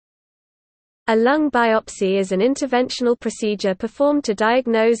A lung biopsy is an interventional procedure performed to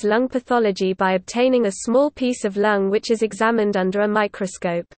diagnose lung pathology by obtaining a small piece of lung which is examined under a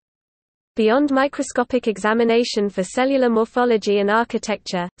microscope. Beyond microscopic examination for cellular morphology and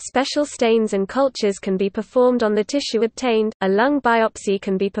architecture, special stains and cultures can be performed on the tissue obtained. A lung biopsy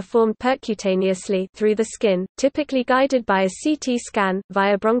can be performed percutaneously through the skin, typically guided by a CT scan,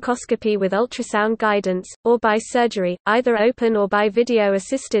 via bronchoscopy with ultrasound guidance, or by surgery, either open or by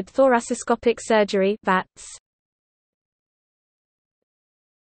video-assisted thoracoscopic surgery (VATS).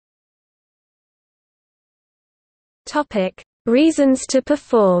 Topic: Reasons to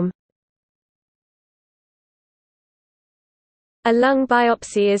perform. A lung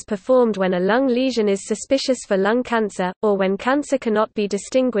biopsy is performed when a lung lesion is suspicious for lung cancer, or when cancer cannot be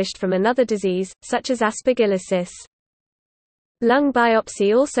distinguished from another disease, such as aspergillosis. Lung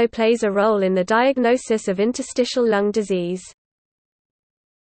biopsy also plays a role in the diagnosis of interstitial lung disease.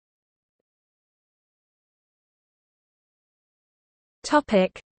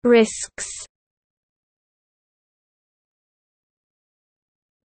 Risks.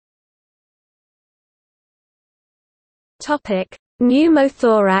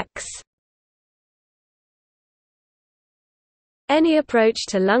 Pneumothorax. Any approach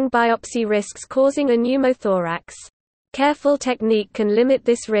to lung biopsy risks causing a pneumothorax. Careful technique can limit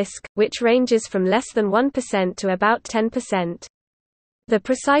this risk, which ranges from less than 1% to about 10%. The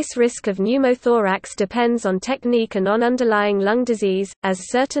precise risk of pneumothorax depends on technique and on underlying lung disease,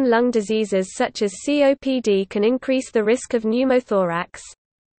 as certain lung diseases such as COPD can increase the risk of pneumothorax.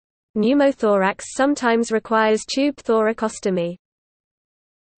 Pneumothorax sometimes requires tube thoracostomy.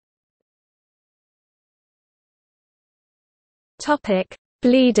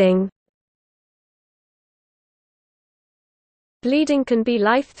 Bleeding. Bleeding can be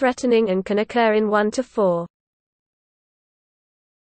life-threatening and can occur in 1 to 4